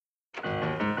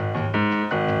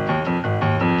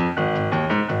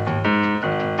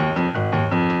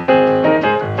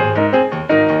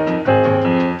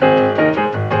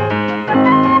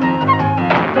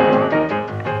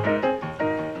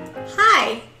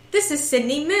This is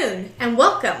Sydney Moon, and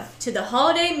welcome to the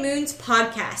Holiday Moons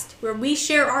podcast, where we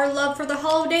share our love for the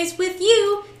holidays with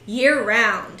you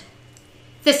year-round.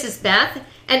 This is Beth,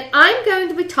 and I'm going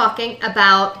to be talking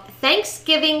about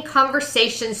Thanksgiving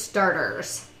conversation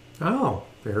starters. Oh,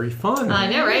 very fun. I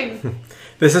know, right?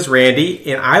 This is Randy,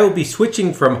 and I will be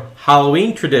switching from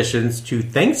Halloween traditions to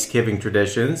Thanksgiving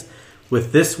traditions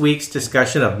with this week's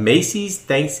discussion of Macy's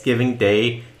Thanksgiving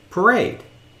Day Parade.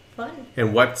 Fun.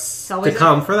 And what's to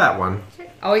come for that one.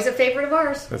 Always a favorite of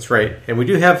ours. That's right. And we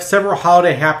do have several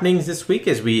holiday happenings this week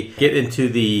as we get into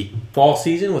the fall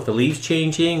season with the leaves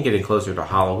changing, getting closer to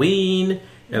Halloween,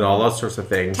 and all those sorts of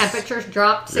things. Temperatures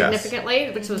dropped significantly,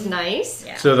 which was nice.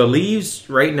 Yeah. So the leaves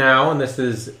right now, and this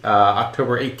is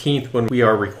October 18th when we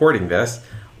are recording this,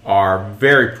 are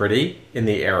very pretty in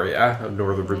the area of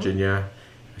Northern Virginia,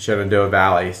 Shenandoah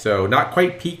Valley. So not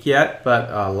quite peak yet,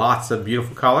 but lots of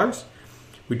beautiful colors.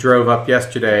 We drove up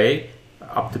yesterday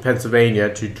up to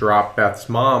Pennsylvania to drop Beth's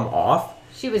mom off.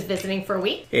 She was visiting for a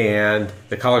week. And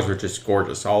the colors were just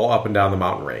gorgeous, all up and down the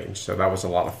mountain range. So that was a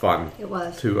lot of fun. It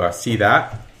was. To see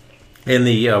that. And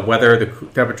the weather, the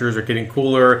temperatures are getting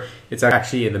cooler. It's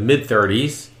actually in the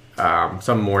mid-30s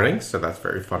some mornings, so that's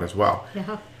very fun as well.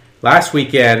 Yeah. Last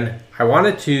weekend, I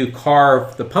wanted to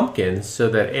carve the pumpkins so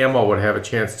that Emma would have a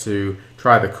chance to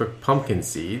try the cooked pumpkin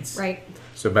seeds. Right.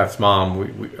 So Beth's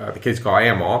mom, the kids call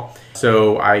Amal.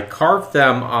 So I carved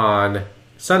them on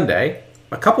Sunday,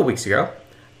 a couple weeks ago.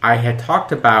 I had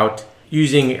talked about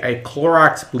using a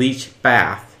Clorox bleach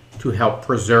bath to help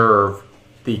preserve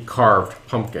the carved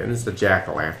pumpkins, the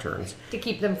jack-o'-lanterns. To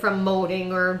keep them from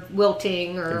molding or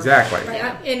wilting or... Exactly.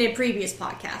 Right, in a previous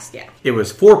podcast, yeah. It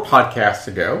was 4 podcasts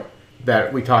ago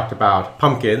that we talked about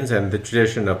pumpkins and the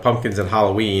tradition of pumpkins and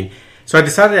Halloween. So I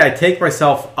decided I'd take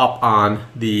myself up on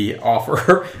the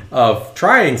offer of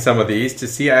trying some of these to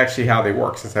see actually how they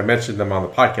work, since I mentioned them on the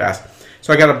podcast.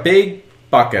 So I got a big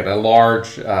bucket, a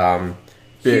large...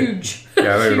 huge. Yeah,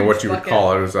 I don't even know what you would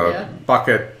call it. It was a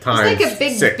bucket times 6.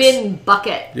 It's like a big bin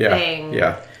bucket thing.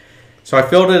 Yeah. So I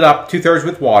filled it up 2/3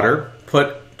 with water,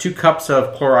 put 2 cups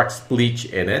of Clorox bleach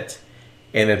in it,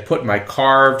 and then put my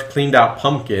carved, cleaned out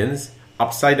pumpkins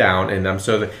upside down in them,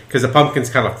 so that because the pumpkins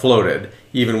kind of floated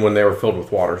even when they were filled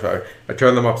with water. So I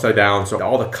turned them upside down so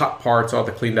all the cut parts, all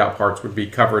the cleaned out parts would be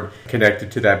covered,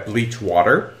 connected to that bleach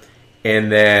water,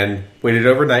 and then waited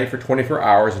overnight for 24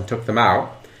 hours and took them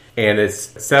out. And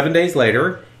it's 7 days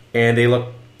later, and they look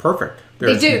perfect.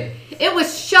 They do. It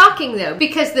was shocking, though,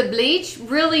 because the bleach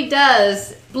really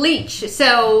does bleach.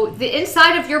 So the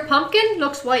inside of your pumpkin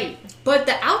looks white. But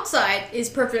the outside is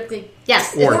perfectly...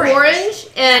 Yes, orange. It's orange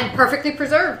and perfectly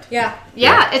preserred. Yeah.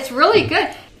 Yeah, it's really good.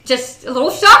 Just a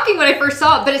little shocking when I first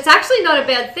saw it, but it's actually not a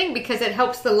bad thing because it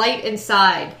helps the light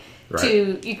inside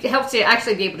it helps you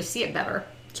actually be able to see it better.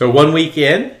 So 1 week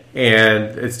in,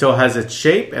 and it still has its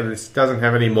shape, and it doesn't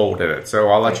have any mold in it. So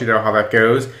I'll let you know how that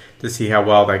goes to see how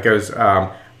well that goes.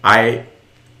 I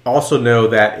also know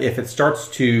that if it starts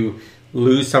to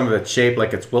lose some of its shape,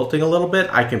 like it's wilting a little bit,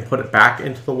 I can put it back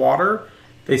into the water,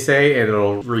 they say, and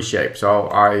it'll reshape. So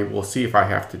I will see if I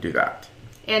have to do that.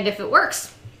 And if it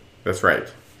works. That's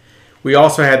right. We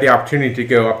also had the opportunity to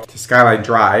go up to Skyline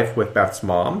Drive with Beth's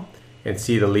mom and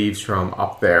see the leaves from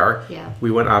up there. Yeah.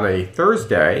 We went on a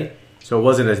Thursday, so it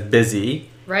wasn't as busy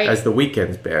as the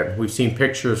weekend's been. We've seen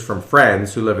pictures from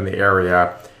friends who live in the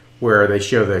area where they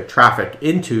show the traffic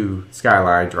into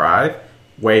Skyline Drive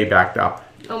way backed up.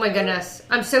 Oh my goodness.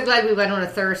 I'm so glad we went on a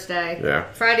Thursday. Yeah.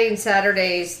 Friday and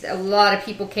Saturdays, a lot of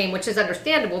people came, which is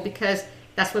understandable because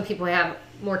that's when people have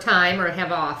more time or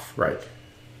have off. Right.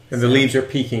 And the leaves are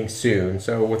peaking soon,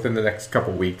 so within the next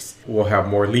couple weeks, we'll have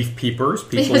more leaf peepers,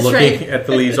 people looking at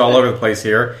the leaves all over the place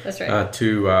here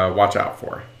to watch out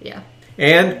for. Yeah.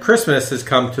 And Christmas has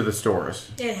come to the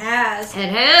stores. It has. It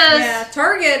has. Yeah,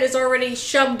 Target has already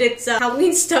shoved its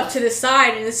Halloween stuff to the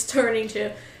side and is starting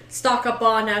to stock up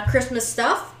on Christmas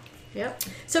stuff. Yep.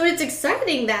 So it's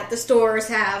exciting that the stores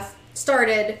have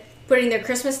started putting their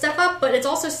Christmas stuff up, but it's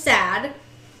also sad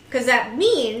because that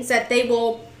means that they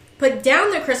will put down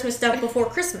their Christmas stuff before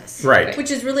Christmas. Right. Which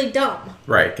is really dumb.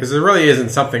 Right, because there really isn't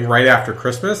something right after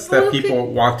Christmas that people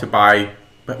want to buy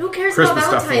who cares Christmas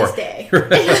about stuff Valentine's for.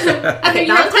 Day? Okay,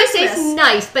 Valentine's Day is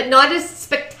nice, but not as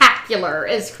spectacular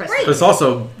as Christmas. Right. But it's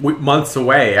also months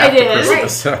away after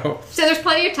Christmas. Right. So there's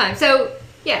plenty of time. So,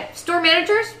 yeah, store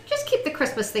managers, just keep the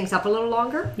Christmas things up a little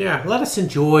longer. yeah, let us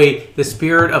enjoy the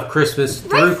spirit of Christmas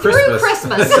Right through Christmas.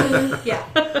 Christmas. Yeah.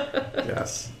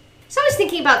 Yes. So I was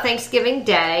thinking about Thanksgiving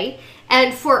Day,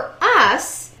 and for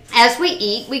us, as we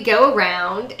eat, we go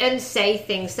around and say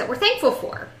things that we're thankful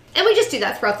for. And we just do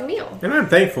that throughout the meal. And I'm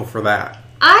thankful for that.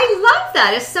 I love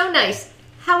that. It's so nice.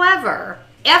 However,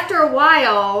 after a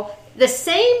while, the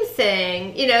same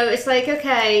thing, it's like,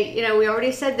 okay, we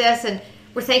already said this, and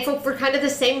we're thankful for kind of the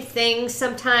same things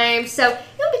sometimes. So it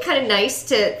would be kind of nice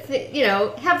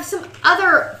to, have some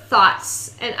other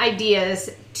thoughts and ideas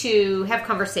to have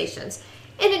conversations.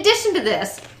 In addition to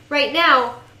this, right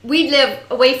now, we live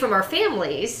away from our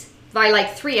families by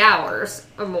like 3 hours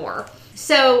or more.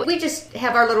 So we just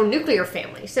have our little nuclear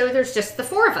family. So there's just the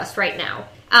 4 of us right now.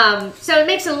 So it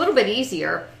makes it a little bit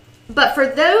easier. But for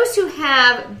those who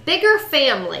have bigger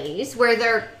families where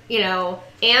they're,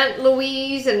 Aunt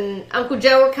Louise and Uncle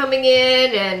Joe are coming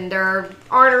in and they're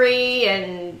ornery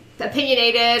and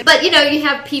opinionated. But, you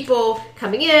have people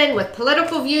coming in with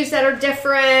political views that are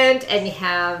different, and you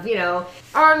have,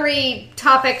 ornery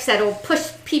topics that'll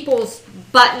push people's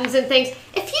buttons and things.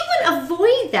 If you would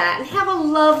avoid that and have a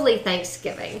lovely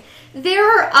Thanksgiving, there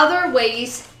are other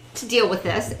ways to deal with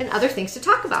this and other things to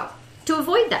talk about to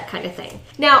avoid that kind of thing.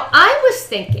 Now, I was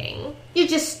thinking you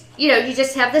just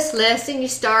have this list and you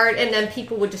start, and then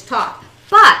people would just talk.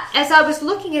 But as I was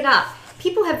looking it up,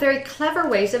 people have very clever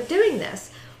ways of doing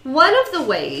this. One of the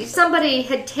ways, somebody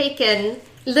had taken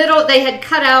they had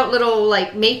cut out little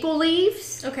like maple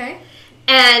leaves. Okay.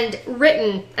 And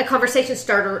written a conversation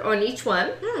starter on each one,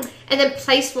 and then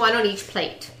placed one on each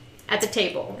plate at the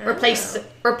table, or place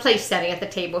setting at the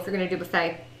table if you're going to do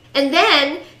buffet. And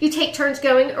then you take turns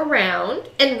going around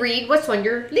and read what's on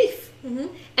your leaf. Mm-hmm.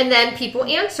 And then people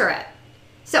answer it.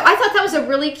 So I thought that was a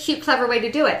really cute, clever way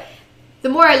to do it. The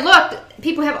more I looked,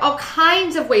 people have all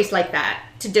kinds of ways like that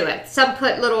to do it. Some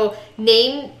put little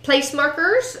name place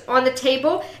markers on the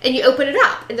table, and you open it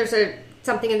up, and there's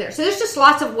something in there. So there's just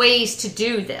lots of ways to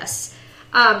do this.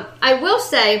 I will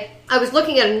say, I was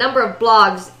looking at a number of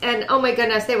blogs, and oh my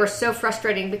goodness, they were so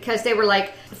frustrating because they were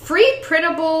like free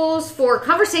printables for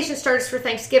conversation starters for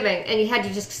Thanksgiving, and you had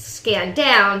to just scan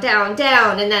down, down,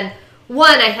 down, and then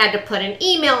one I had to put an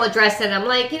email address in. I'm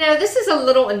like, this is a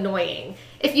little annoying.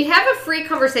 If you have a free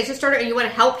conversation starter and you want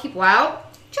to help people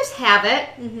out, just have it.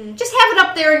 Mm-hmm. Just have it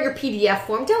up there in your PDF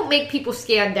form. Don't make people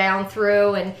scan down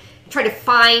through and try to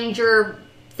find your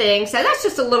thing. So that's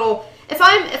just a little. If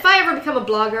I ever become a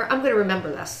blogger, I'm going to remember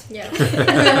this. Yeah.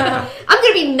 I'm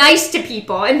going to be nice to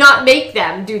people and not make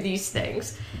them do these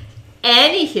things.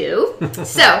 Anywho,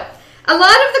 so a lot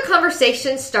of the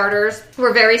conversation starters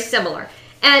were very similar.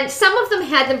 And some of them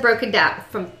had them broken down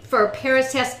for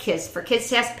parents to ask kids, for kids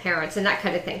to ask parents, and that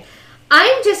kind of thing.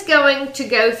 I'm just going to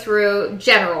go through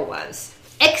general ones.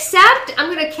 Except,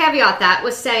 I'm going to caveat that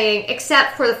with saying,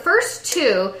 except for the first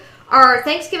 2 are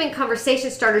Thanksgiving conversation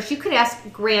starters you could ask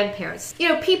grandparents.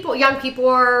 Young people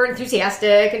are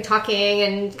enthusiastic and talking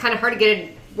and kind of hard to get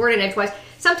a word in edgewise.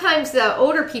 Sometimes the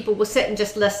older people will sit and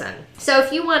just listen. So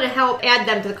if you want to help add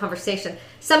them to the conversation,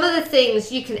 some of the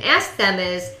things you can ask them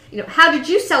is, how did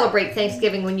you celebrate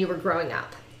Thanksgiving when you were growing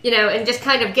up? And just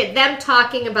kind of get them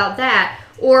talking about that.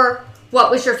 Or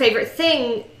what was your favorite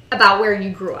thing about where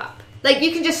you grew up? Like,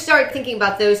 you can just start thinking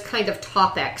about those kind of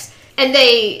topics. And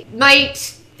they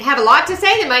might have a lot to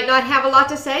say, they might not have a lot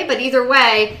to say, but either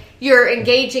way, you're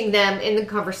engaging them in the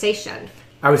conversation.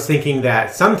 I was thinking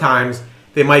that sometimes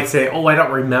they might say, oh, I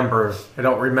don't remember,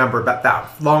 but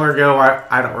that long ago,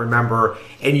 I don't remember,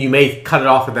 and you may cut it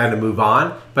off and then move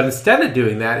on. But instead of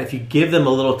doing that, if you give them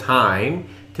a little time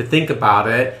to think about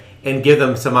it and give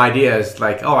them some ideas,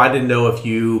 like, oh, I didn't know if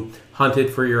you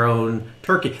hunted for your own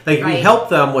turkey. Like, if you help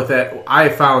them with it, I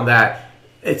found that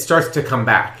it starts to come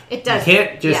back. It does. You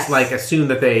can't just assume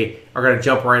that they are going to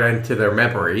jump right into their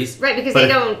memories. Right, because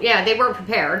they weren't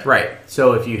prepared. Right.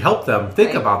 So if you help them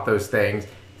think about those things,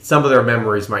 some of their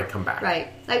memories might come back. Right.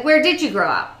 Like, where did you grow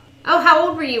up? Oh, how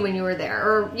old were you when you were there?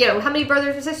 Or, how many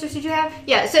brothers and sisters did you have?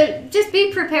 Yeah, so just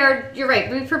be prepared. You're right.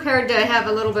 Be prepared to have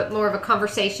a little bit more of a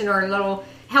conversation or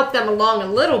help them along a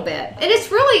little bit. And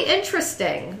it's really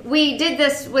interesting. We did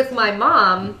this with my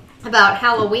mom about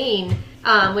Halloween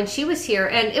when she was here,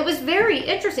 and it was very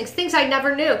interesting. Things I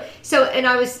never knew. And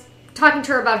I was talking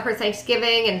to her about her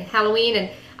Thanksgiving and Halloween, and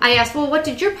I asked, well, what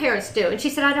did your parents do? And she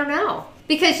said, I don't know.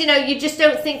 Because, you just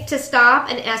don't think to stop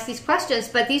and ask these questions,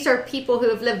 but these are people who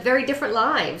have lived very different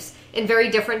lives in very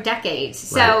different decades.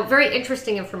 So, very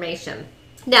interesting information.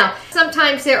 Now,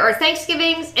 sometimes there are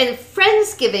Thanksgivings, and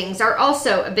Friendsgivings are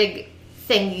also a big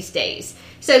thing these days.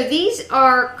 So, these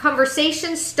are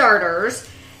conversation starters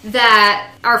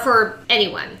that are for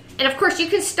anyone. And, of course, you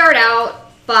can start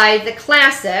out by the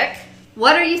classic,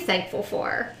 what are you thankful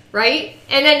for? Right?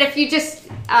 And then if you just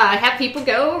have people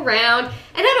go around, and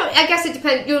I guess it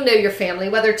depends, you'll know your family,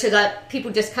 whether to let people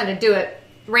just kind of do it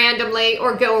randomly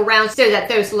or go around so that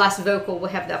those less vocal will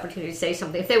have the opportunity to say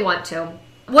something if they want to.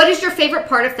 What is your favorite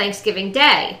part of Thanksgiving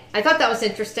Day? I thought that was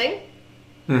interesting.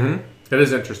 Mm-hmm. It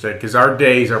is interesting because our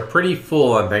days are pretty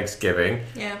full on Thanksgiving.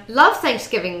 Yeah. Love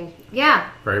Thanksgiving. Yeah.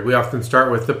 Right. We often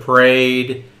start with the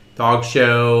parade, dog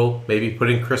show, maybe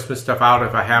putting Christmas stuff out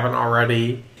if I haven't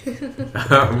already.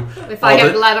 If I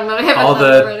haven't let them know, I haven't all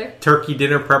let them already. the turkey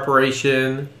dinner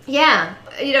preparation. Yeah.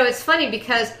 You know, it's funny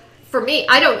because for me,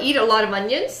 I don't eat a lot of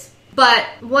onions, but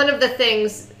one of the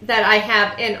things that I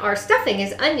have in our stuffing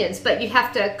is onions, but you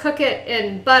have to cook it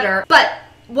in butter. But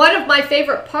one of my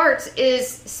favorite parts is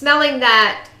smelling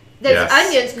those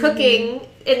onions cooking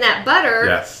in that butter.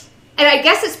 Yes. And I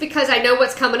guess it's because I know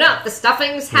what's coming up. The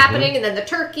stuffing's happening and then the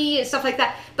turkey and stuff like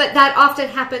that. But that often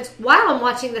happens while I'm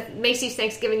watching the Macy's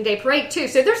Thanksgiving Day Parade, too.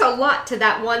 So there's a lot to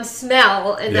that one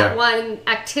smell and that one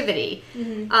activity.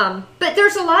 But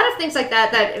there's a lot of things like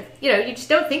that you just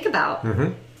don't think about.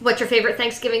 What's your favorite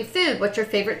Thanksgiving food? What's your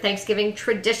favorite Thanksgiving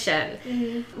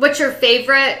tradition? What's your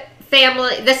favorite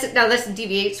family? This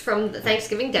deviates from the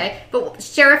Thanksgiving Day, but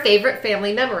share a favorite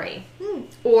family memory.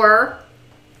 Or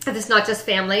if it's not just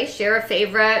family, share a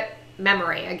favorite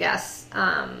memory, I guess.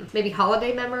 Maybe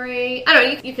holiday memory. I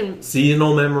don't know. You can...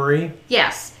 Seasonal memory.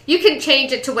 Yes. You can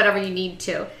change it to whatever you need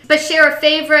to. But share a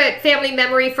favorite family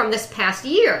memory from this past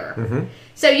year.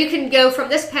 So you can go from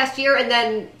this past year and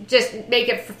then just make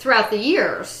it throughout the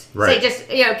years. Right.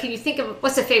 Say can you think of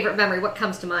what's a favorite memory? What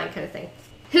comes to mind kind of thing.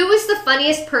 Who was the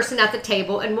funniest person at the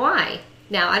table and why?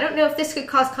 Now, I don't know if this could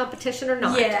cause competition or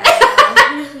not.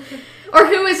 Yeah. Or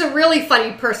who is a really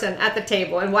funny person at the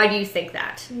table, and why do you think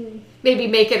that? Maybe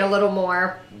make it a little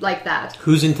more like that.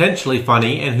 Who's intentionally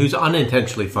funny and who's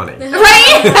unintentionally funny.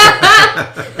 Right?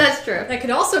 That's true. That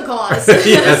could also cause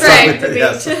Yes, right. debate.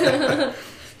 yes.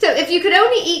 So if you could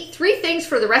only eat 3 things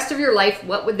for the rest of your life,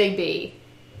 what would they be?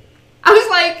 I was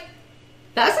like,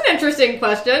 that's an interesting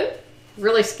question.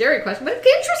 Really scary question, but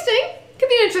interesting. Could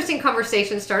be an interesting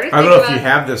conversation starter. I don't know if you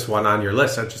have this one on your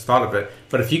list. I just thought of it.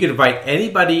 But if you could invite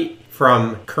anybody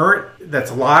from current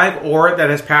that's alive or that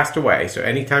has passed away, so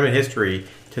any time in history,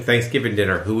 to Thanksgiving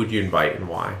dinner, who would you invite and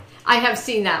why? I have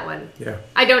seen that one. Yeah.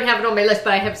 I don't have it on my list,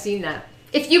 but I have seen that.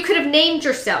 If you could have named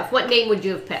yourself, what name would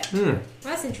you have picked?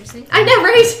 That's interesting. I know,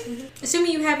 right?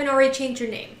 Assuming you haven't already changed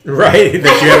your name. Right,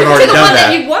 that you haven't already To the done one that.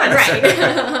 that you want,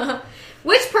 right?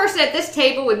 Which person at this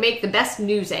table would make the best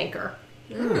news anchor?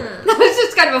 That was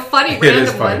just kind of a funny, It is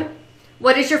random funny. one.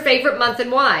 What is your favorite month and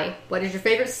why? What is your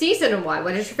favorite season and why?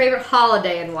 What is your favorite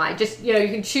holiday and why? Just, you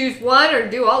can choose one or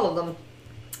do all of them.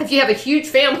 If you have a huge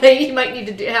family, you might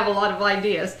need to have a lot of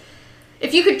ideas.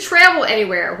 If you could travel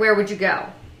anywhere, where would you go?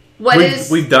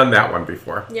 We've done that one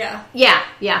before. Yeah.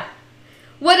 Yeah.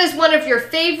 What is one of your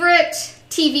favorite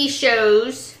TV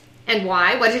shows and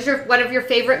why? What is one of your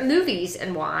favorite movies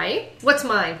and why? What's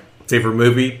mine? Favorite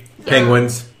movie?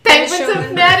 Penguins. Penguins of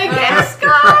Showman.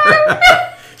 Madagascar!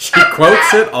 She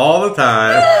quotes it all the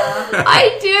time.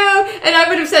 I do. And I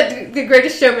would have said The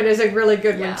Greatest Showman is a really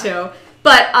good one, too.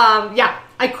 But,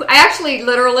 I actually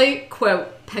literally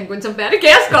quote Penguins of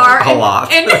Madagascar. A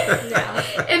lot.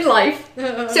 In life.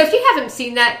 So if you haven't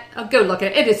seen that, go look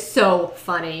at it. It is so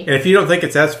funny. And if you don't think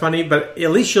it's as funny, but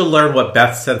at least you'll learn what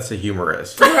Beth's sense of humor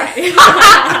is. Right.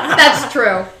 That's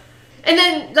true. And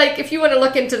then, if you want to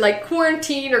look into,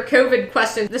 quarantine or COVID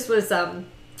questions, this was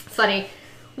funny.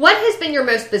 What has been your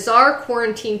most bizarre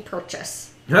quarantine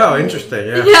purchase? Oh, interesting,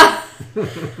 yeah. Yeah.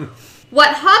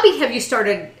 What hobby have you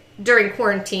started during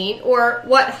quarantine? Or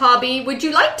what hobby would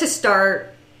you like to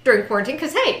start during quarantine?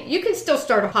 Because, hey, you can still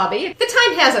start a hobby. If the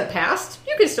time hasn't passed,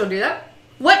 you can still do that.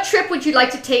 What trip would you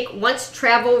like to take once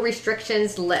travel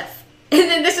restrictions lift? And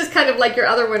then this is kind of like your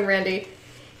other one, Randy.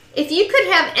 If you could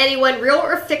have anyone, real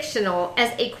or fictional,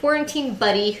 as a quarantine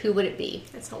buddy, who would it be?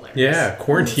 That's hilarious. Yeah,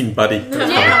 quarantine buddy.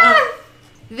 Yeah.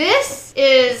 This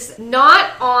is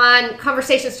not on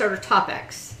conversation starter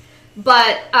topics,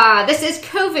 but this is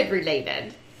COVID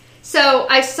related. So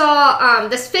I saw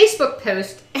this Facebook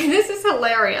post, and this is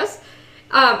hilarious.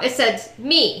 It said,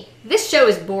 "Me, this show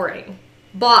is boring.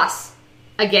 Boss,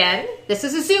 again, this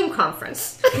is a Zoom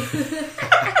conference."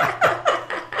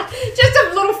 Just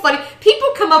a little funny. People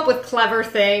come up with clever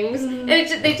things, and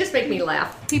they just make me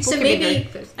laugh. People So can be maybe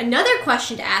very- another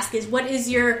question to ask is, what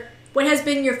has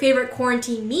been your favorite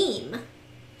quarantine meme?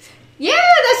 Yeah,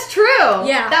 that's true.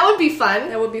 Yeah. That would be fun.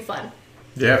 That would be fun.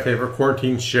 Yeah, favorite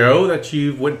quarantine show that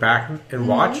you went back and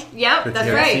watched? Yeah, that that's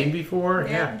you hadn't right. seen before?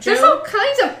 Yeah. There's Joe? all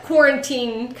kinds of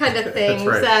quarantine kind of things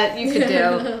right. that you could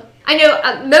do. I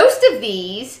know most of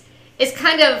these is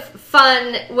kind of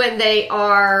fun when they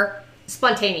are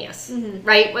spontaneous,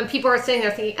 right? When people are sitting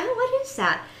there thinking, oh, what is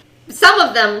that? Some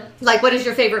of them, like what is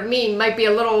your favorite meme, might be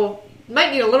a little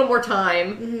might need a little more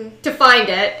time to find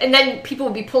it, and then people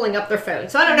will be pulling up their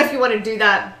phones. So I don't know if you want to do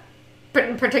that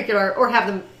in particular, or have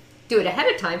them do it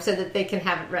ahead of time so that they can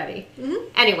have it ready.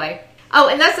 Anyway. Oh,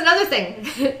 and that's another thing.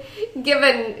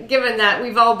 given that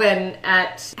we've all been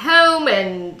at home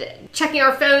and checking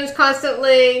our phones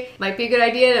constantly, might be a good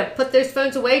idea to put those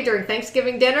phones away during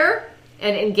Thanksgiving dinner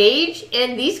and engage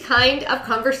in these kind of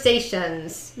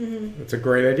conversations. That's a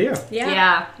great idea.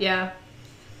 Yeah.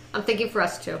 I'm thinking for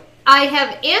us too. I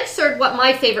have answered what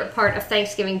my favorite part of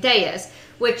Thanksgiving Day is,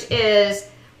 which is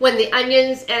when the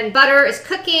onions and butter is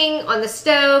cooking on the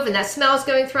stove and that smell's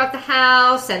going throughout the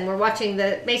house and we're watching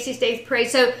the Macy's Day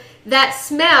Parade. So that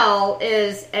smell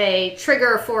is a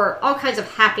trigger for all kinds of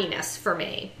happiness for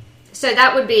me. So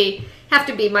that would have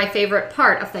to be my favorite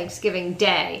part of Thanksgiving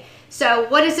Day. So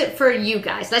what is it for you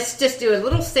guys? Let's just do a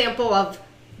little sample of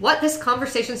what this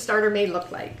conversation starter may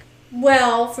look like.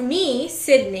 Well, for me,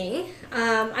 Sydney,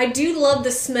 I do love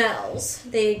the smells.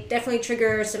 They definitely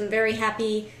trigger some very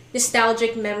happy,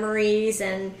 nostalgic memories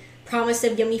and promise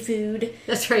of yummy food.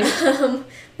 That's right.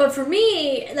 But for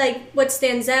me, like, what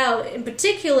stands out in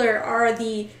particular are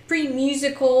the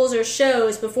pre-musicals or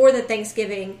shows before the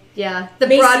Thanksgiving. Yeah, the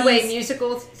Macy's, Broadway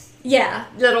musicals. Yeah.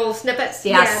 Little snippets.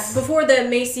 Yes. Yeah, before the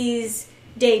Macy's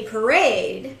Day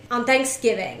Parade on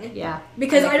Thanksgiving. Yeah.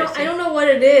 Because I don't know what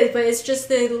it is, but it's just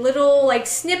the little like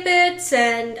snippets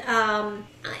and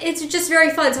it's just very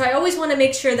fun. So I always want to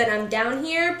make sure that I'm down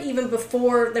here even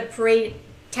before the parade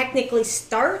technically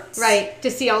starts. Right. To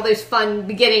see all those fun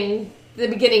beginnings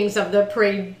of the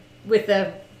parade with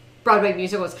the Broadway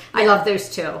musicals. Yeah. I love those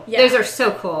too. Yeah. Those are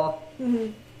so cool.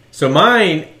 Mm-hmm. So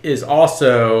mine is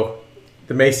also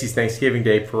the Macy's Thanksgiving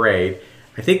Day Parade.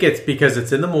 I think it's because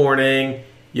it's in the morning.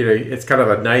 You know, it's kind of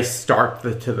a nice start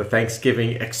to the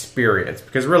Thanksgiving experience,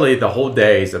 because really the whole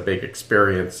day is a big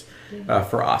experience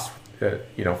for us.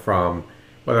 You know, from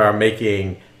whether I'm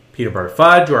making peanut butter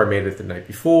fudge or I made it the night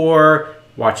before,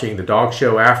 watching the dog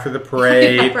show after the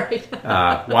parade,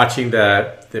 right. Watching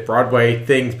the Broadway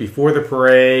things before the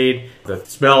parade, the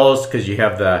smells, because you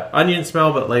have the onion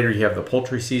smell, but later you have the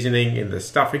poultry seasoning and the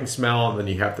stuffing smell, and then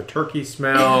you have the turkey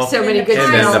smell. So many good and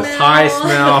smells. And then the pie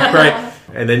smell, right?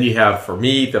 And then you have, for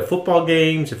me, the football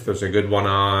games, if there's a good one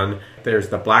on. There's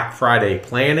the Black Friday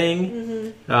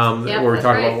planning, where we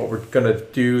talk about what we're going to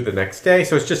do the next day.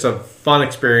 So it's just a fun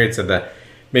experience, and the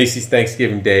Macy's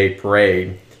Thanksgiving Day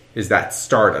Parade is that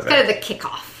start of it. Kind of the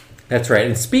kickoff. That's right.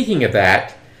 And speaking of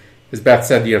that, as Beth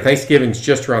said, you know, Thanksgiving's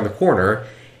just around the corner,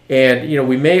 and you know,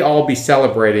 we may all be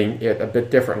celebrating it a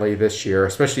bit differently this year,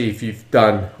 especially if you've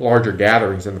done larger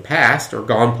gatherings in the past or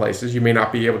gone places. You may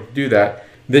not be able to do that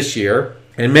this year.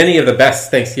 And many of the best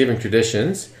Thanksgiving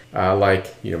traditions,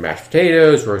 like, you know, mashed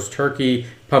potatoes, roast turkey,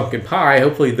 pumpkin pie,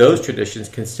 hopefully those traditions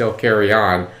can still carry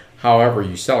on however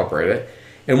you celebrate it.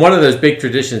 And one of those big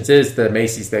traditions is the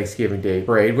Macy's Thanksgiving Day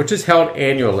Parade, which is held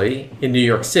annually in New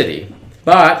York City.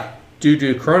 But due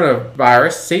to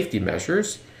coronavirus safety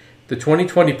measures, the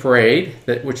 2020 parade,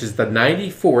 which is the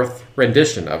 94th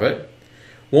rendition of it,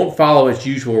 won't follow its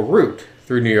usual route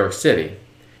through New York City.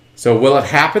 So will it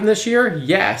happen this year?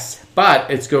 Yes, but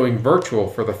it's going virtual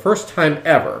for the first time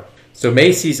ever. So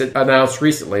Macy's announced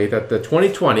recently that the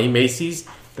 2020 Macy's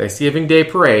Thanksgiving Day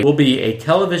Parade will be a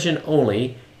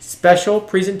television-only special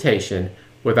presentation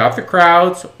without the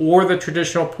crowds or the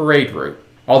traditional parade route.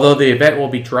 Although the event will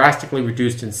be drastically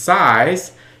reduced in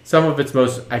size, some of its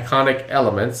most iconic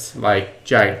elements, like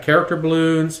giant character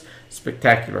balloons,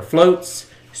 spectacular floats,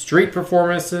 street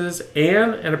performances,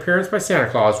 and an appearance by Santa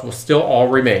Claus, will still all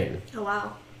remain. Oh,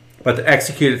 wow. But to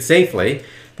execute it safely,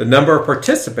 the number of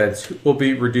participants will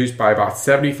be reduced by about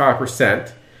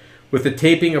 75%, with the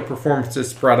taping of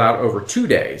performances spread out over 2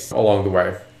 days along the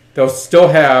way. They'll still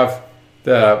have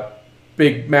the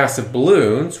big, massive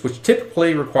balloons, which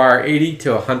typically require 80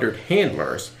 to 100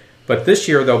 handlers. But this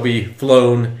year they'll be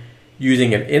flown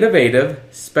using an innovative,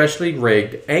 specially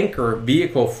rigged anchor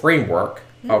vehicle framework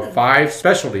of 5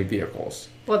 specialty vehicles.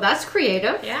 Well, that's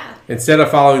creative. Yeah. Instead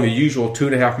of following the usual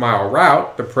 2.5-mile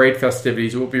route, the parade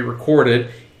festivities will be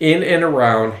recorded in and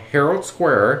around Herald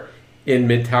Square in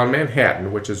Midtown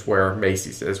Manhattan, which is where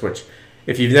Macy's is, which,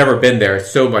 if you've never been there,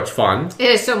 it's so much fun.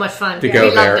 It is so much fun to go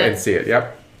there and see it.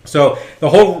 Yep. So the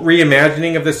whole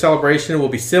reimagining of this celebration will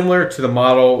be similar to the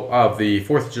model of the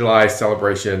 4th of July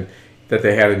celebration that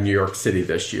they had in New York City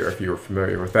this year, if you were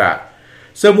familiar with that.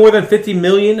 So more than 50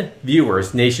 million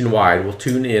viewers nationwide will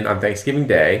tune in on Thanksgiving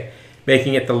Day,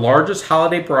 making it the largest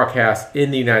holiday broadcast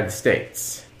in the United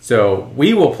States. So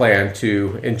we will plan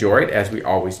to enjoy it, as we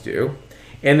always do.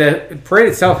 And the parade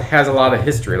itself has a lot of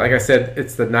history. Like I said,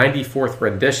 it's the 94th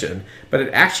rendition, but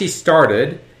it actually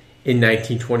started in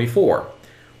 1924,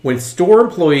 when store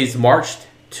employees marched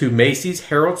to Macy's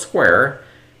Herald Square,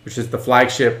 which is the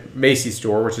flagship Macy's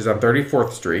store, which is on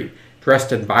 34th Street,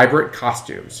 dressed in vibrant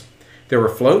costumes. There were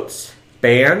floats,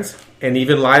 bands, and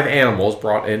even live animals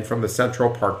brought in from the Central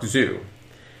Park Zoo.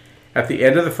 At the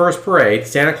end of the first parade,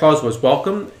 Santa Claus was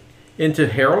welcomed into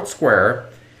Herald Square,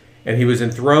 and he was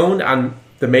enthroned on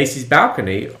the Macy's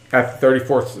balcony at the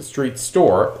 34th Street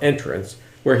store entrance,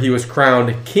 where he was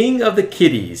crowned King of the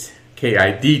Kiddies,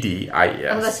 Kiddies.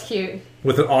 Oh, that's cute.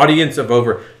 With an audience of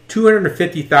over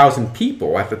 250,000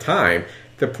 people at the time,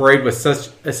 the parade was such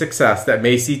a success that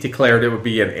Macy's declared it would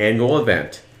be an annual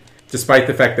event, despite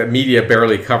the fact that media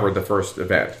barely covered the first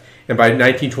event. And by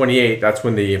 1928, that's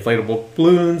when the inflatable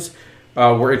balloons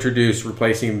were introduced,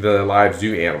 replacing the live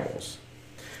zoo animals.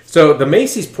 So the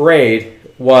Macy's parade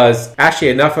was actually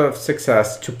enough of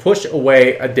success to push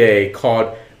away a day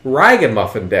called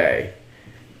Ragamuffin Day,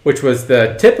 which was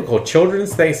the typical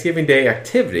Children's Thanksgiving Day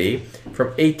activity from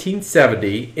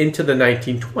 1870 into the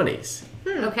 1920s.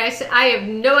 Okay, so I have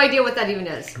no idea what that even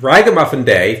is. Ragamuffin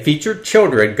Day featured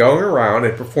children going around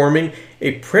and performing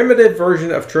a primitive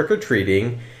version of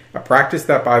trick-or-treating, a practice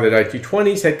that by the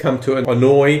 1920s had come to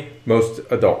annoy most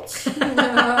adults.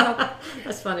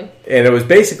 That's funny. And it was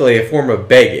basically a form of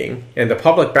begging, and the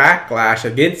public backlash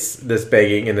against this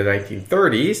begging in the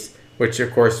 1930s, which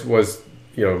of course was,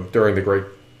 during the Great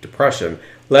Depression,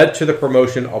 led to the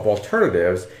promotion of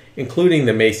alternatives, including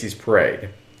the Macy's Parade.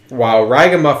 While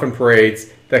ragamuffin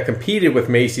parades that competed with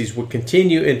Macy's would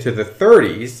continue into the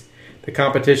 30s, the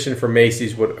competition for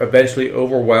Macy's would eventually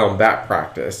overwhelm that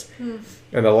practice.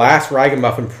 And the last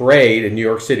ragamuffin parade in New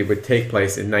York City would take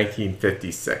place in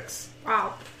 1956.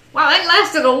 Wow, that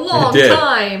lasted a long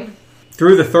time.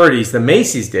 Through the 30s, the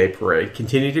Macy's Day Parade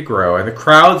continued to grow, and the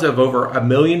crowds of over 1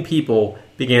 million people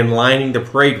began lining the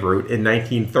parade route in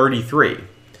 1933.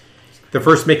 The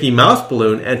first Mickey Mouse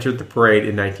balloon entered the parade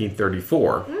in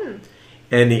 1934.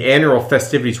 And the annual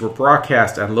festivities were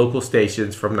broadcast on local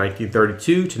stations from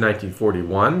 1932 to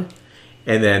 1941,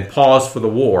 and then paused for the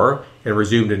war and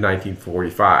resumed in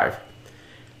 1945.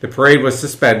 The parade was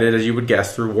suspended, as you would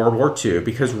guess, through World War II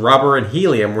because rubber and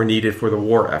helium were needed for the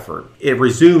war effort. It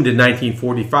resumed in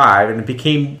 1945, and it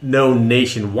became known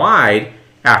nationwide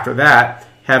after that,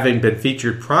 having been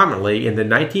featured prominently in the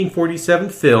 1947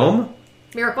 film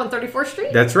Miracle on 34th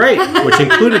Street? That's right, which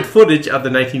included footage of the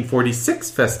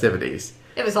 1946 festivities.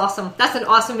 It was awesome. That's an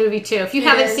awesome movie, too. If you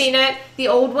haven't seen it, the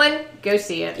old one, go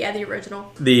see it. Yeah, the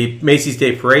original. The Macy's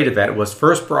Day Parade event was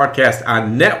first broadcast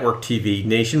on network TV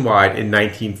nationwide in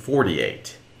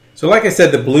 1948. So like I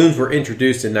said, the balloons were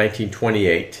introduced in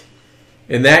 1928.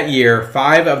 In that year,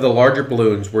 5 of the larger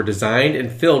balloons were designed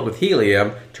and filled with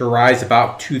helium to rise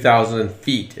about 2,000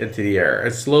 feet into the air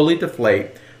and slowly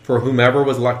deflate for whomever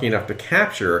was lucky enough to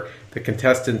capture the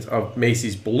contestants of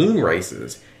Macy's balloon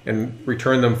races and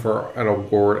return them for an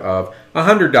award of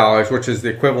 $100, which is the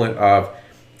equivalent of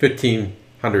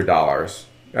 $1,500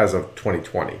 as of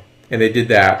 2020. And they did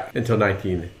that until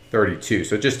 1932,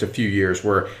 so just a few years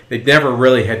where they never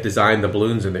really had designed the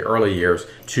balloons in the early years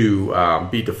to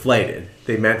be deflated.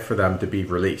 They meant for them to be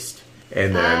released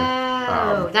and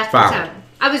then that's found.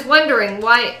 I was wondering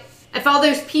why, if all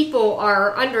those people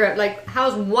are under it, like,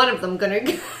 how's one of them going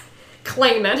to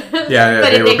claim it? Yeah, But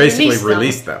they if were basically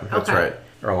released them. That's Okay. right,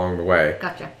 along the way.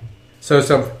 Gotcha. So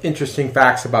some interesting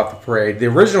facts about the parade. The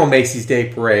original Macy's Day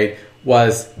Parade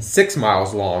was 6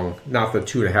 miles long, not the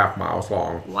 2.5 miles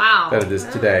long Wow. that it is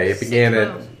today. It began 6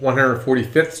 at miles.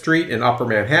 145th Street in Upper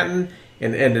Manhattan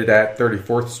and ended at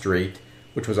 34th Street,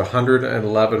 which was a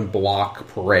 111-block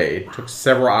parade. It took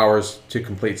several hours to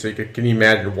complete, so can you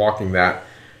imagine walking that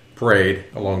parade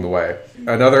along the way.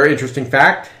 Another interesting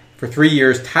fact, for 3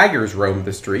 years, tigers roamed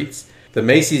the streets. The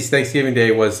Macy's Thanksgiving Day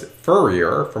was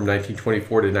furrier from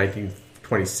 1924 to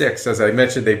 1926. As I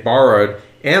mentioned, they borrowed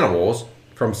animals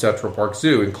from Central Park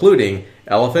Zoo, including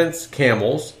elephants,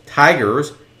 camels,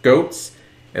 tigers, goats,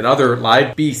 and other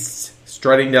live beasts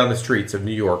strutting down the streets of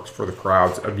New York for the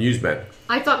crowd's amusement.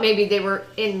 I thought maybe they were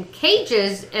in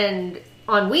cages and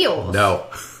on wheels. No,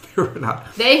 they were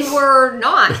not. They were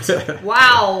not.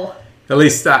 Wow. At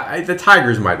least the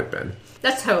tigers might have been.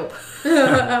 Let's hope.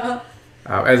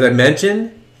 As I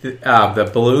mentioned, the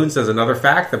balloons, as another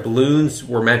fact, the balloons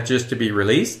were meant just to be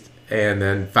released and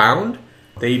then found.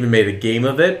 They even made a game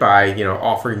of it by,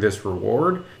 offering this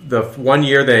reward. The one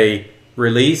year they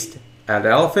released an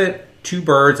elephant, 2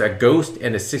 birds, a ghost,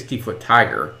 and a 60-foot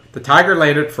tiger. The tiger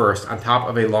landed first on top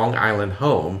of a Long Island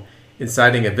home,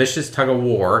 inciting a vicious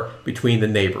tug-of-war between the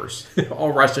neighbors,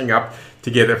 all rushing up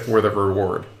to get it for the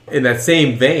reward. In that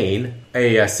same vein,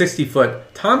 a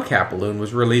 60-foot Tomcat balloon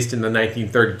was released in the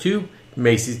 1932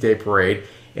 Macy's Day Parade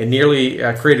and nearly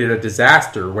created a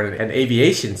disaster when an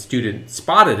aviation student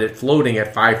spotted it floating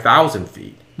at 5,000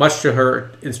 feet. Much to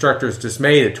her instructor's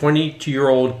dismay, the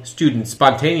 22-year-old student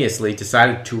spontaneously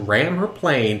decided to ram her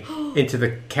plane into the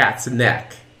cat's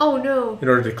neck. Oh, no. In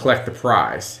order to collect the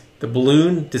prize. The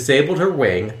balloon disabled her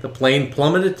wing. The plane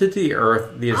plummeted to the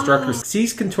earth. The instructor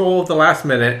seized control at the last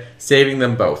minute, saving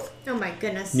them both. Oh my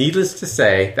goodness. Needless to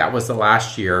say, that was the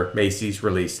last year Macy's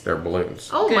released their balloons.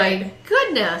 Oh my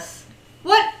goodness.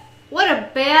 What a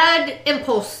bad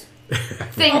impulse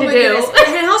thing to do. Goodness.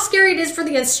 And how scary it is for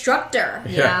the instructor.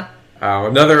 Yeah.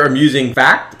 Another amusing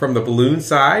fact from the balloon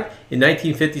side. In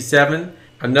 1957,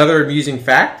 another amusing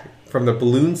fact from the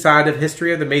balloon side of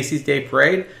history of the Macy's Day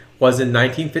Parade was in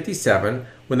 1957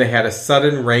 when they had a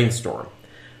sudden rainstorm.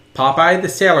 Popeye the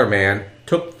Sailor Man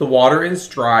took the water in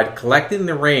stride, collecting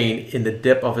the rain in the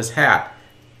dip of his hat,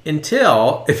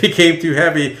 until it became too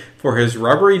heavy for his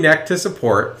rubbery neck to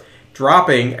support,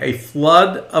 dropping a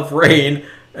flood of rain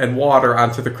and water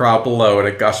onto the crowd below in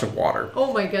a gush of water.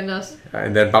 Oh my goodness.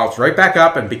 And then bounced right back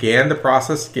up and began the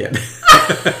process again.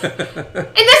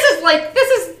 And this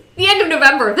is the end of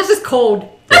November. This is cold.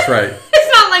 That's right.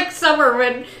 It's not like summer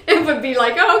when it would be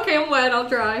like, oh, okay, I'm wet, I'll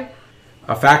dry.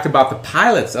 A fact about the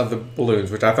pilots of the balloons,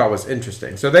 which I thought was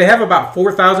interesting. So they have about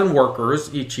 4,000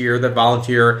 workers each year that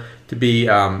volunteer to be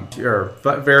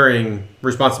varying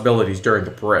responsibilities during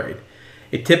the parade.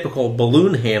 A typical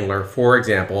balloon handler, for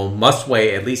example, must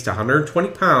weigh at least 120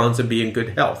 pounds and be in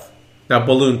good health. Now,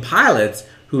 balloon pilots,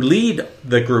 who lead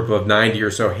the group of 90 or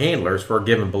so handlers for a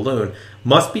given balloon,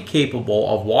 must be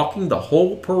capable of walking the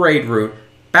whole parade route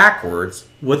backwards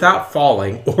without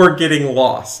falling or getting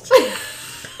lost.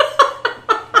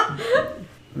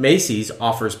 Macy's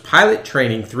offers pilot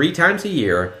training 3 times a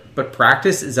year, but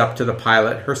practice is up to the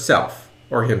pilot herself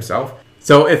or himself.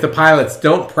 So if the pilots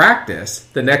don't practice,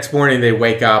 the next morning they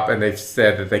wake up and they've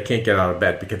said that they can't get out of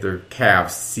bed because their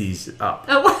calves seize up.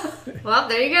 Oh, well,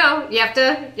 there you go. You have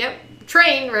to,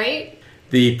 train, right?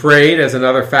 The parade, as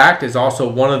another fact, is also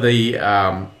one of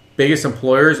the biggest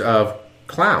employers of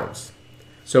clowns.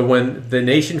 So when the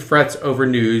nation frets over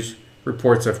news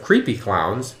reports of creepy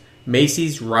clowns,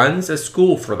 Macy's runs a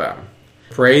school for them.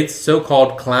 The parade's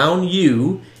so-called Clown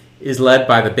U is led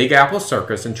by the Big Apple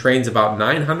Circus and trains about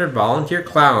 900 volunteer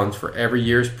clowns for every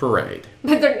year's parade.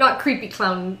 But they're not creepy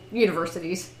clown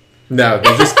universities. No,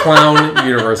 they're just clown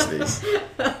universities.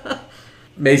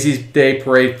 Macy's Day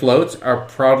Parade floats are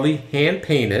proudly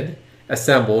hand-painted,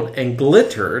 assembled, and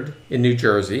glittered in New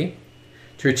Jersey.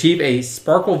 To achieve a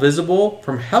sparkle visible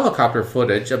from helicopter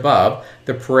footage above,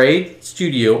 the parade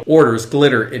studio orders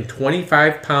glitter in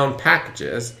 25-pound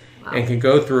packages and can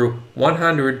go through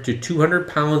 100 to 200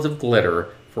 pounds of glitter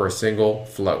for a single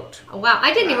float. Oh, wow,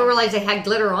 I didn't even realize they had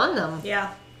glitter on them.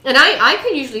 Yeah. And I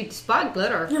can usually spot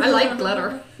glitter. I like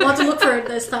glitter. We'll have to look for it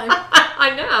this time.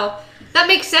 I know. That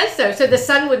makes sense, though. So the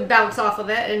sun would bounce off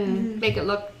of it and make it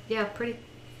look, pretty.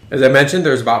 As I mentioned,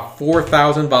 there's about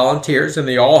 4,000 volunteers, and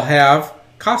they all have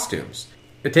costumes.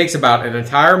 It takes about an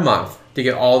entire month to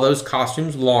get all those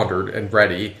costumes laundered and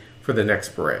ready for the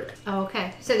next parade. Oh,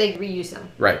 okay. So they reuse them.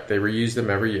 Right, they reuse them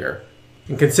every year.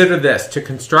 And consider this, to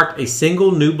construct a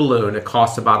single new balloon, it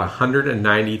costs about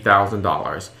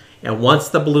 $190,000. And once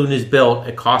the balloon is built,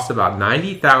 it costs about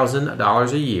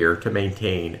 $90,000 a year to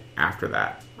maintain after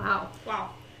that. Wow.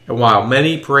 And while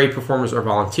many parade performers are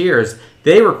volunteers,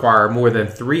 they require more than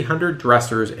 300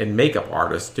 dressers and makeup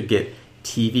artists to get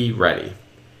TV ready.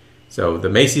 So the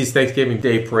Macy's Thanksgiving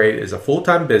Day Parade is a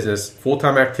full-time business,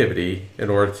 full-time activity in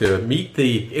order to meet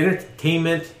the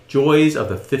entertainment joys of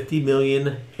the 50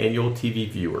 million annual TV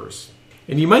viewers.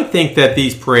 And you might think that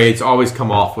these parades always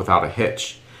come off without a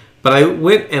hitch. But I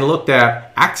went and looked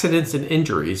at accidents and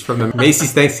injuries from the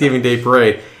Macy's Thanksgiving Day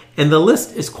Parade, and the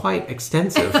list is quite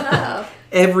extensive.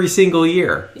 Every single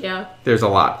year. Yeah. There's a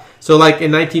lot. So like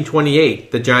in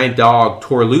 1928, the giant dog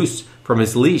tore loose from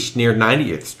his leash near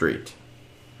 90th Street.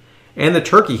 And the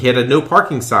turkey hit a no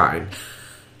parking sign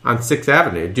on 6th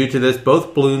Avenue. Due to this,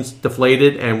 both balloons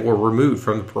deflated and were removed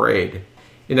from the parade.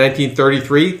 In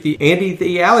 1933, Andy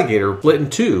the alligator split in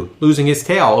two, losing his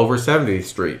tail over 70th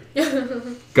Street.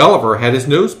 Gulliver had his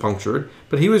nose punctured,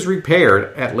 but he was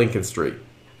repaired at Lincoln Street.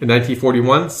 In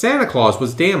 1941, Santa Claus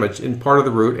was damaged in part of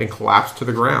the route and collapsed to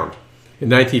the ground. In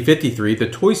 1953, the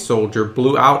toy soldier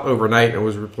blew out overnight and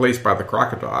was replaced by the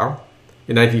crocodile.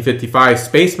 In 1955,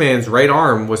 Spaceman's right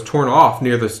arm was torn off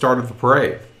near the start of the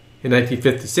parade. In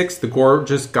 1956, the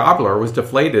gorgeous gobbler was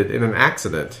deflated in an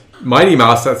accident. Mighty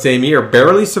Mouse that same year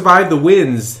barely survived the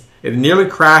winds. It nearly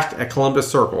crashed at Columbus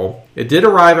Circle. It did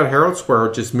arrive at Herald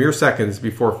Square just mere seconds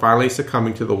before finally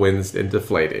succumbing to the winds and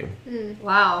deflating.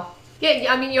 Wow.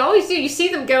 Yeah, I mean, you always do. You see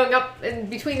them going up in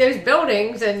between those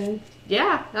buildings, and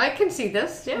yeah, I can see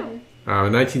this. Yeah.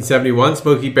 In 1971,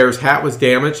 Smokey Bear's hat was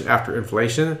damaged after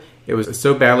inflation. It was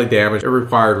so badly damaged, it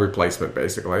required replacement,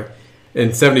 basically.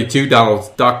 In 72,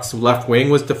 Donald Duck's left wing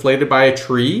was deflated by a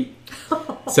tree.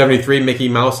 73, Mickey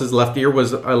Mouse's left ear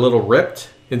was a little ripped.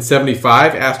 In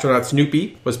 75, astronaut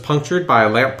Snoopy was punctured by a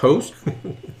lamppost.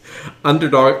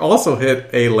 Underdog also hit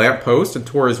a lamppost and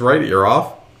tore his right ear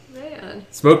off. Man.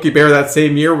 Smokey Bear that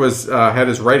same year was had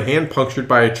his right hand punctured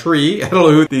by a tree. I don't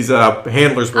know who these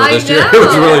handlers were this year. It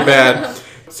was really bad.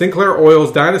 Sinclair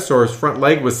Oil's dinosaur's front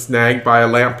leg was snagged by a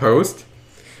lamppost.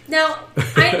 Now,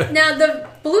 the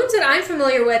balloons that I'm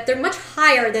familiar with, they're much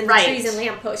higher than the Right. trees and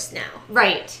lampposts now.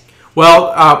 Right.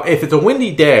 Well, if it's a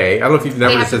windy day, I don't know if you've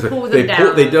never have to noticed pull this, them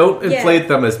down. they don't inflate Yeah.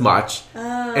 them as much,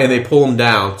 and they pull them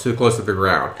down too close to the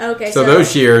ground. Okay, so so-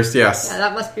 those years, yes, Yeah,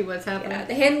 that must be what's happening. Yeah,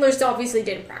 the handlers obviously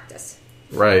didn't practice.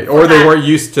 right, or they that. weren't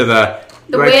used to the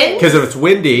wind? because if it's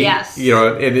windy, Yes. and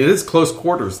it is close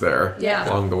quarters there Yeah.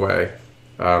 along the way.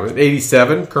 In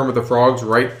 87, Kermit the Frog's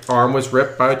right arm was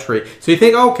ripped by a tree. So you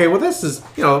think, okay, well, this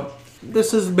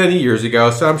is many years ago,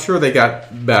 so I'm sure they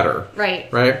got better, Right.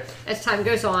 right? As time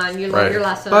goes on, you Right. learn your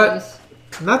lessons. But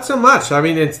not so much. I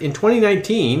mean, in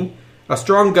 2019, a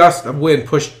strong gust of wind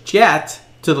pushed Jet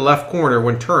to the left corner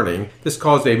when turning. This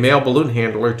caused a male balloon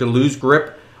handler to lose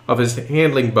grip of his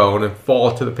handling bone and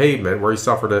fall to the pavement, where he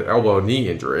suffered an elbow and knee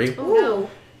injury. Oh, no.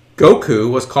 Goku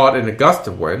was caught in a gust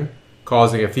of wind,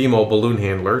 causing a female balloon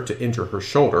handler to injure her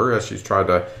shoulder as she's tried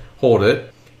to hold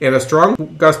it. And a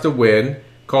strong gust of wind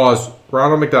caused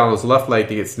Ronald McDonald's left leg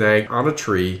to get snagged on a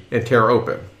tree and tear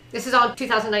open. This is on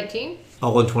 2019?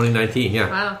 All in 2019, yeah.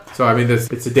 Wow. So, I mean,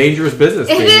 it's a dangerous business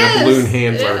It being is. a balloon It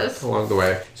handler is. along the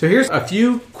way. So here's a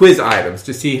few quiz items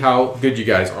to see how good you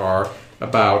guys are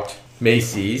about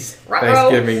Macy's Ruh-roh.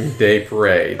 Thanksgiving Day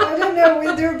Parade. I don't know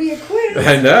when there would be a quiz.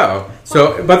 I know.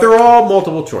 So, but they're all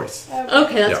multiple choice.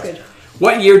 Okay, that's Yeah. good.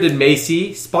 What year did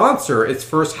Macy sponsor its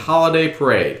first holiday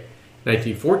parade?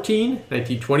 1914,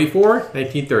 1924,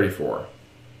 1934.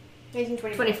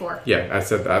 24. Yeah, I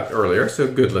said that earlier, so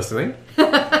good listening.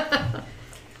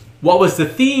 What was the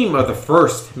theme of the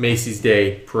first Macy's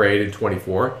Day Parade in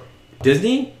 24?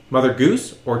 Disney, Mother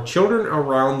Goose, or Children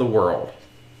Around the World?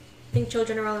 I think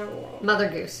children around the world. Mother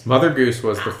Goose. Mother Goose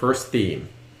was the first theme.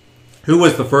 Who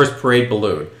was the first parade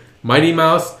balloon? Mighty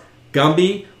Mouse,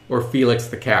 Gumby, or Felix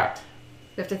the Cat?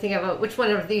 We have to think about which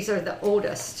one of these are the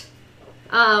oldest.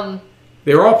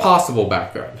 They were all possible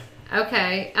back then.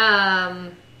 Okay.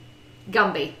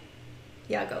 Gumby.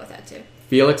 Yeah, I'll go with that too.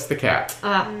 Felix the Cat.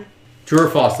 Uh, True or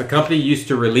false? The company used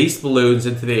to release balloons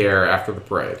into the air after the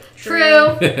parade.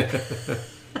 True.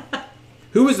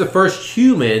 Who was the first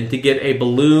human to get a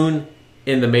balloon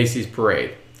in the Macy's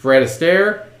parade? Fred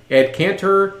Astaire, Ed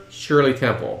Cantor, Shirley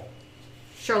Temple.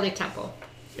 Shirley Temple.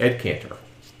 Ed Cantor.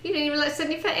 You didn't even let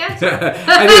Sydney answer.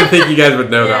 I didn't think you guys would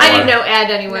know that I one. didn't know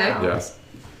Ed anyway. No. Yes.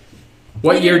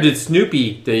 What year did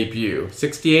Snoopy debut?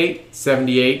 68,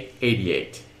 78,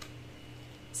 88.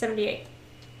 78.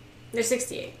 They're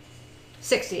 68.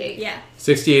 68. Yeah.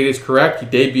 68 is correct. He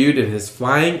debuted in his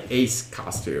Flying Ace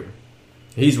costume.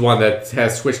 He's one that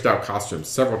has switched out costumes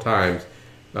several times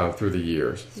through the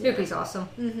years. Snoopy's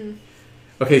awesome.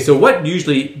 Okay, so what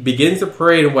usually begins the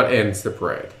parade and what ends the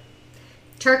parade?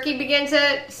 Turkey begins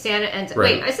it, Santa ends it.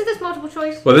 Right. Wait, I said this multiple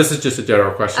choice? Well, this is just a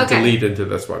general question to Okay. lead into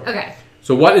this one. Okay.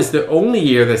 So what is the only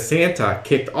year that Santa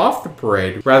kicked off the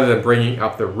parade rather than bringing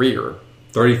up the rear?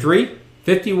 33,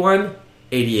 51,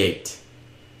 88.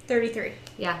 33.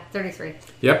 Yeah, 33.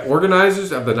 Yep,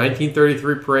 organizers of the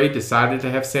 1933 parade decided to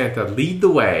have Santa lead the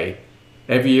way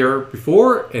every year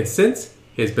before and since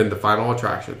he has been the final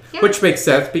attraction. Yeah. Which makes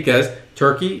sense because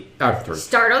Turkey.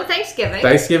 Start on Thanksgiving.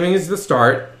 Thanksgiving is the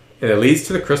start and it leads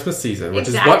to the Christmas season, which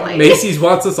is Exactly. what Macy's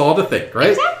wants us all to think,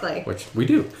 right? Exactly. Which we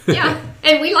do. Yeah,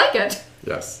 and we like it.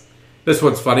 Yes. This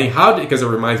one's funny. Because it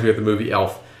reminds me of the movie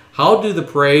Elf. How do the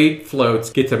parade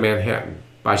floats get to Manhattan?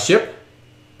 By ship?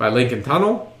 By Lincoln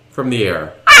Tunnel? From the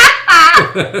air?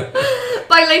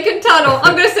 By Lincoln Tunnel.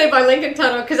 I'm going to say by Lincoln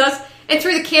Tunnel because that's and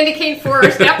through the candy cane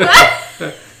forest. After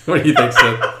that. What do you think,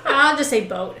 Sid? I'll just say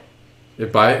boat.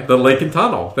 By the Lincoln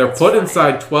Tunnel. They're put funny.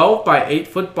 inside 12 by 8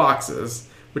 foot boxes,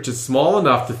 which is small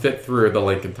enough to fit through the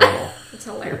Lincoln Tunnel. It's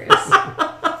hilarious.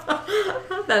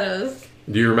 That is.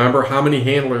 Do you remember how many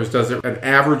handlers does an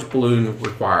average balloon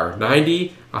require?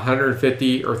 90,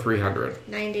 150, or 300?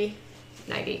 90.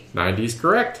 90. 90 is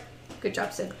correct. Good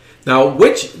job, Sid. Now,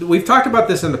 we've talked about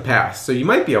this in the past, so you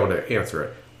might be able to answer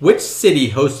it. Which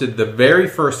city hosted the very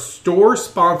first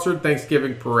store-sponsored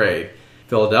Thanksgiving parade?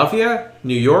 Philadelphia,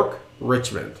 New York,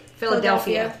 Richmond.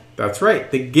 Philadelphia. That's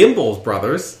right. The Gimbels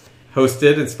brothers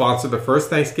hosted and sponsored the first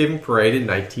Thanksgiving parade in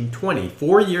 1920,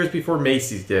 4 years before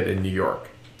Macy's did in New York.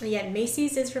 Yeah,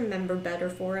 Macy's is remembered better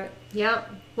for it. Yeah.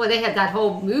 Well, they had that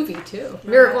whole movie, too.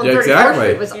 Miracle on 34th exactly.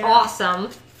 Street was awesome.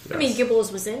 I mean,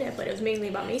 Gimbels was in it, but it was mainly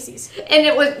about Macy's. And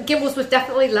Gimbels was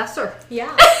definitely lesser.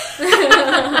 Yeah.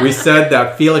 We said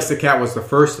that Felix the Cat was the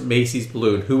first Macy's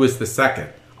balloon. Who was the second?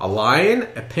 A lion,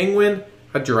 a penguin,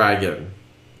 a dragon?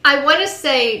 I want to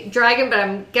say dragon, but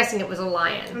I'm guessing it was a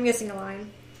lion. I'm guessing a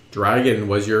lion. Dragon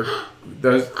was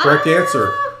the correct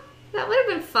answer. That would have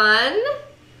been fun.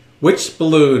 Which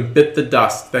balloon bit the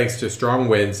dust thanks to strong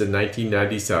winds in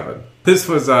 1997? This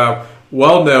was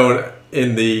well known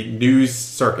in the news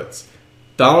circuits.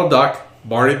 Donald Duck,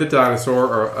 Barney the dinosaur,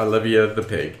 or Olivia the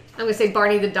pig? I'm going to say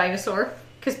Barney the dinosaur.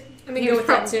 I'm going to go with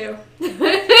that too.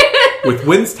 With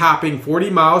winds topping 40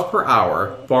 miles per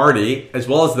hour, Barney, as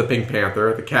well as the Pink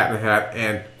Panther, the Cat in the Hat,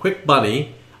 and Quick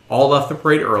Bunny all left the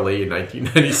parade early in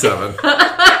 1997.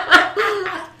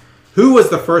 Who was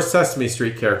the first Sesame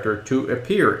Street character to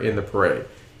appear in the parade?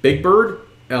 Big Bird,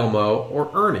 Elmo, or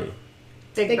Ernie?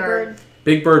 Big Bird.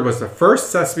 Big Bird was the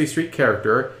first Sesame Street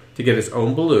character to get his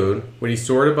own balloon when he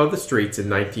soared above the streets in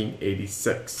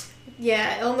 1986.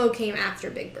 Yeah, Elmo came after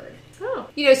Big Bird. Oh,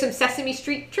 you know some Sesame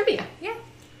Street trivia. Yeah.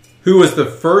 Who was the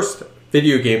first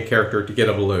video game character to get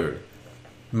a balloon?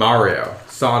 Mario,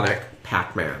 Sonic,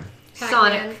 Pac-Man.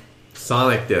 Sonic.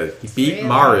 Sonic did. He beat Really?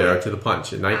 Mario to the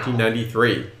punch in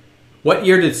 1993. What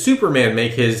year did Superman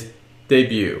make his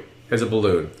debut as a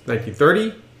balloon? 1930,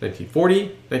 1940,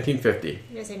 1950? I'm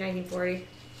going to say 1940.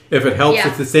 If it helps, Yeah.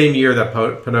 it's the same year that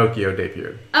Pinocchio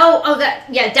debuted.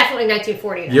 Definitely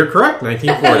 1940. Then. You're correct,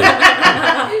 1940.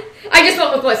 I just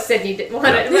went with what Sydney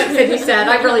said.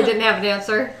 I really didn't have an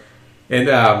answer. And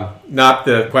not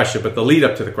the question, but the lead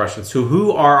up to the question. So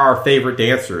who are our favorite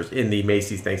dancers in the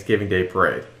Macy's Thanksgiving Day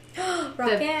Parade?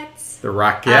 Rockettes. The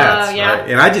Rockettes. Oh, yeah. Right?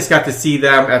 And I just got to see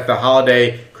them at the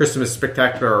Holiday Christmas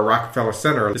Spectacular at Rockefeller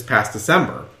Center this past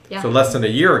December. Yeah. So less than a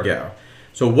year ago.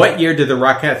 So what year did the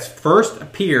Rockettes first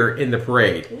appear in the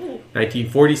parade?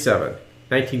 1947,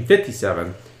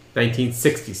 1957,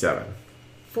 1967.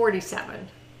 47.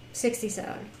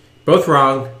 67. Both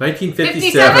wrong.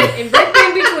 1957. And right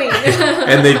in between.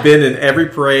 And they've been in every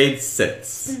parade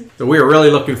since. So we are really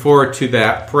looking forward to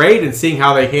that parade and seeing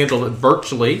how they handle it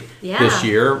virtually this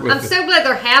year. I'm so glad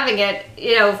they're having it,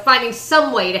 finding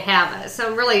some way to have it.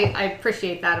 So I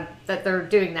appreciate that they're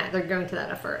doing that. They're going to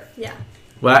that effort. Yeah.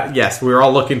 Well, yes, we're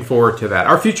all looking forward to that.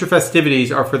 Our future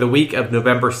festivities are for the week of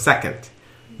November 2nd.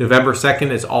 November 2nd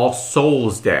is All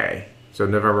Souls Day. So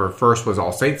November 1st was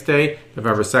All Saints Day.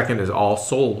 November 2nd is All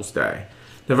Souls Day.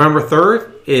 November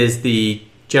 3rd is the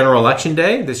General Election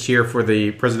Day this year for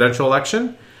the presidential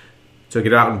election. So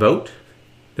get out and vote.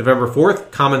 November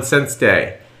 4th, Common Sense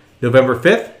Day. November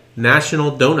 5th,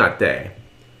 National Donut Day.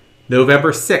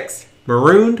 November 6th,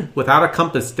 Marooned Without a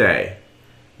Compass Day.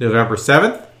 November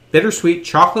 7th, Bittersweet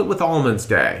Chocolate with Almonds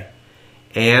Day.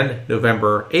 And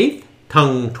November 8th,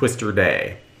 Tongue Twister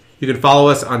Day. You can follow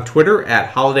us on Twitter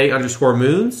at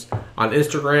holiday_moons. On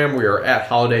Instagram, we are at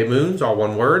Holiday Moons, all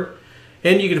one word.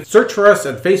 And you can search for us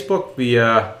on Facebook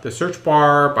via the search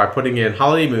bar by putting in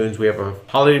Holiday Moons. We have a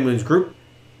Holiday Moons group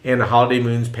and a Holiday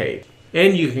Moons page.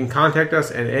 And you can contact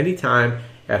us at any time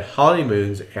at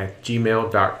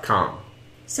holidaymoons@gmail.com.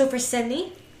 So for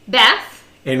Sydney, Beth.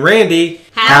 And Randy,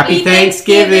 Happy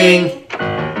Thanksgiving.